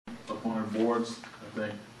appointed boards. I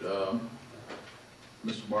think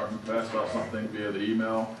Mr. Martin passed out something via the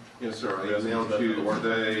email. Yes, sir. I emailed you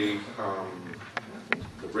today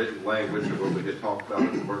the written language of what we had talked about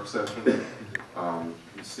in the work session.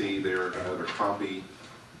 You see there another copy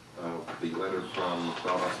of the letter from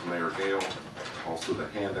Lowndes and Mayor Gale, also the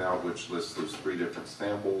handout which lists those 3 different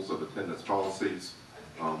samples of attendance policies.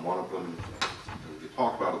 One of them we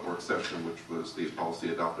talked about at the work session, which was the policy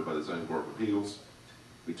adopted by the Zoning Board of Appeals.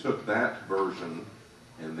 We took that version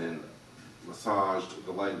and then massaged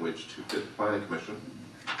the language to fit the Planning Commission.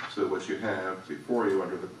 So what you have before you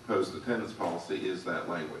under the proposed attendance policy is that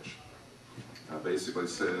language. Basically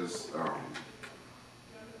says,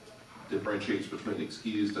 differentiates between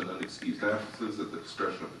excused and unexcused absences at the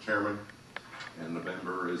discretion of the chairman, and the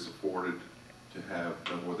member is afforded to have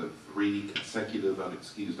no more than 3 consecutive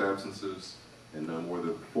unexcused absences and no more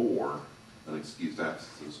than 4 unexcused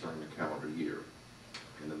absences during the calendar year.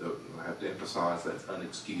 And I have to emphasize that's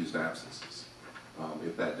unexcused absences.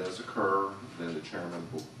 If that does occur, then the chairman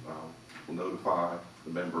will notify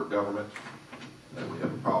the member of government that we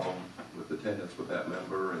have a problem with attendance with that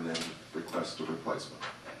member and then request a replacement.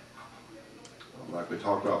 Like we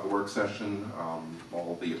talked about the work session,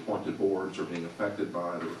 all of the appointed boards are being affected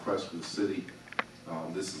by the request from the city.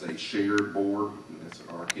 This is a shared board, and it's in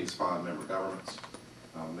our case 5 member governments.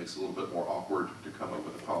 Makes it a little bit more awkward to come up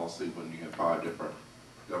with a policy when you have 5 different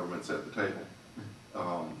governments at the table.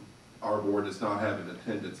 Our board does not have an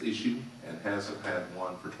attendance issue and hasn't had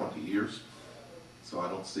one for 20 years, so I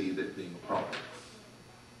don't see that being a problem.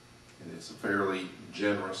 And it's a fairly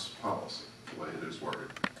generous policy, the way it is worded.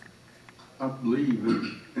 I believe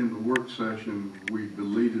that in the work session, we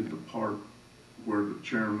deleted the part where the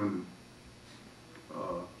chairman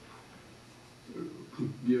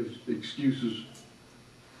gives excuses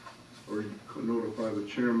or notify the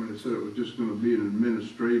chairman. It said it was just going to be an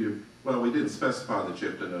administrative. Well, we didn't specify that you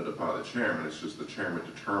have to notify the chairman. It's just the chairman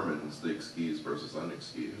determines the excused versus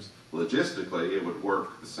unexcused. Logistically, it would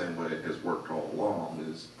work the same way it has worked all along,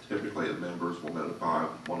 is typically the members will notify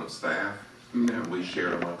one of staff, and we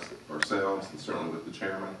share it amongst ourselves and certainly with the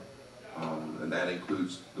chairman. And that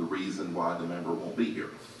includes the reason why the member won't be here.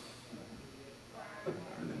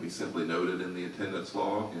 And then we simply note it in the attendance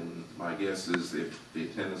log, and my guess is if the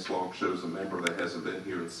attendance log shows a member that hasn't been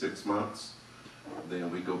here in 6 months,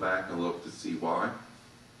 then we go back and look to see why.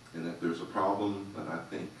 And if there's a problem, then I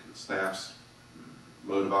think staff's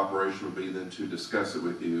mode of operation would be then to discuss it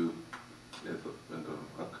with you at the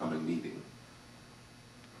upcoming meeting.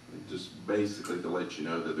 And just basically to let you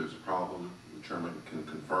know that there's a problem, the chairman can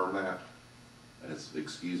confirm that as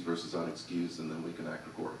excused versus unexcused, and then we can act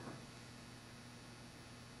accordingly.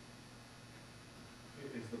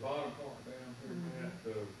 Is the bottom part down here, Matt,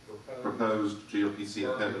 the Proposed GLPC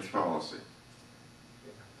attendance policy.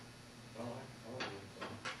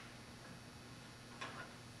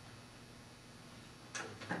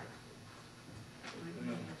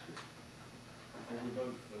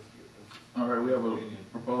 All right, we have a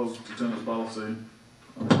proposed attendance policy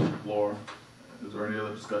on the floor. Is there any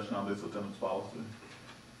other discussion on this attendance policy?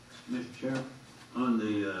 Mr. Chairman, on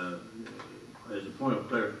the, as a point of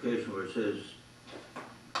clarification where it says,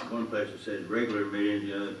 one place it says regular meetings,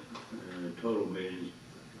 the other total meetings.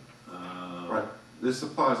 Right. This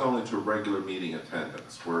applies only to regular meeting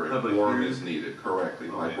attendance where a quorum is needed correctly,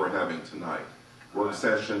 like we're having tonight. Work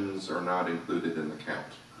sessions are not included in the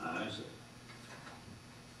count. I see.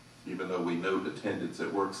 Even though we note attendance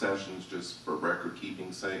at work sessions just for record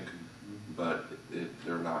keeping sake, but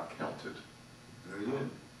they're not counted. Very good.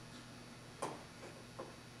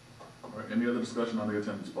 All right, any other discussion on the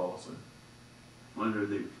attendance policy? Under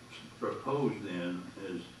the proposed then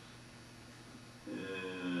is,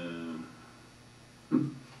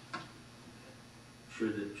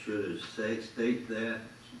 should it state that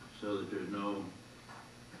so that there's no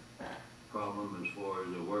problem as far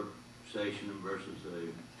as a work session versus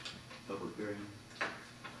a public hearing?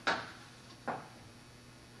 Put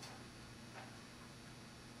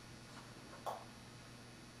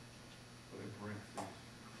in parentheses,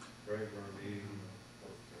 regular meeting.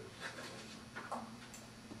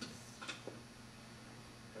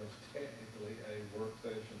 Because technically a work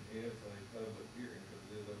session is a public hearing because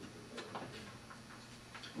it is open for public hearing.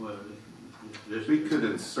 Well, We could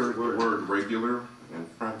insert the word regular in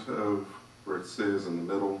front of where it says in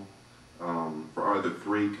the middle, for either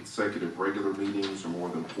 3 consecutive regular meetings or more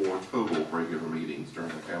than 4 total regular meetings during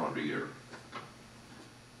the calendar year.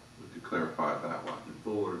 We could clarify it that way.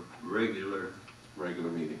 for regular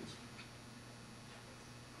Meetings.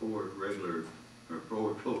 4 regular, or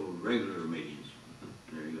 4 total regular meetings.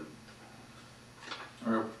 There you go.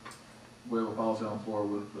 All right, we have a policy policy on the floor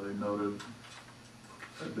with a noted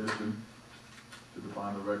addition to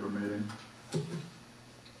define the regular meeting. Can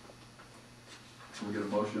we get a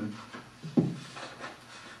motion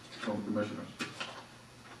from the commissioners?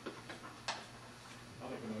 I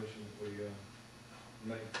make a motion that we,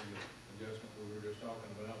 make the adjustment we were just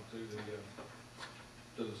talking about to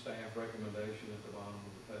the staff recommendation at the bottom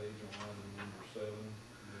of the page on item number 7,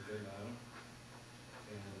 the agenda item.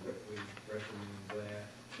 And that we recommend that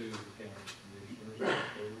to the county commissioners for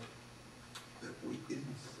approval.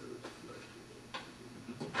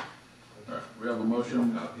 All right, we have a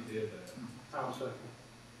motion He did that. I'll second.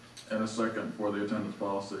 and a second for the attendance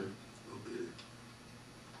policy.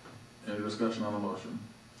 Any discussion on the motion?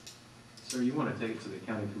 Sir, you want to take it to the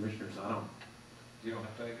county commissioners, I don't. You don't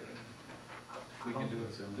have to take it. We can do it.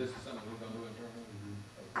 This is something we're gonna do internally.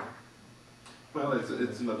 Okay. Well,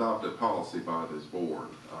 it's an adopted policy by this board.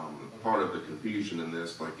 Part of the confusion in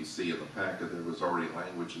this, like you see in the packet, there was already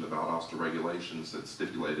language in the Valdosta regulations that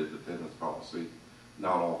stipulated the attendance policy.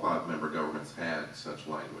 Not all 5 member governments had such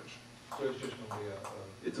language. So it's just gonna be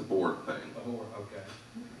It's a board thing. a board, okay.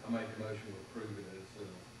 I make a motion to approve it as,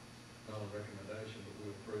 not a recommendation, but we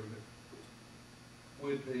approve it.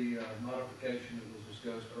 With the modification that was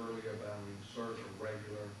discussed earlier about insert a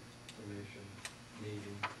regular commission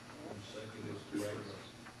meeting, and second is the regular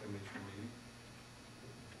commission meeting.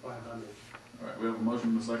 All right, we have a motion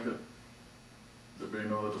and a second. There being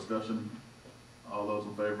no other discussion, all those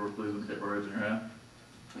in favor, please indicate by raising your hand.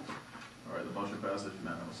 All right, the motion passes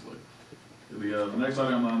unanimously. The next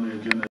item on the agenda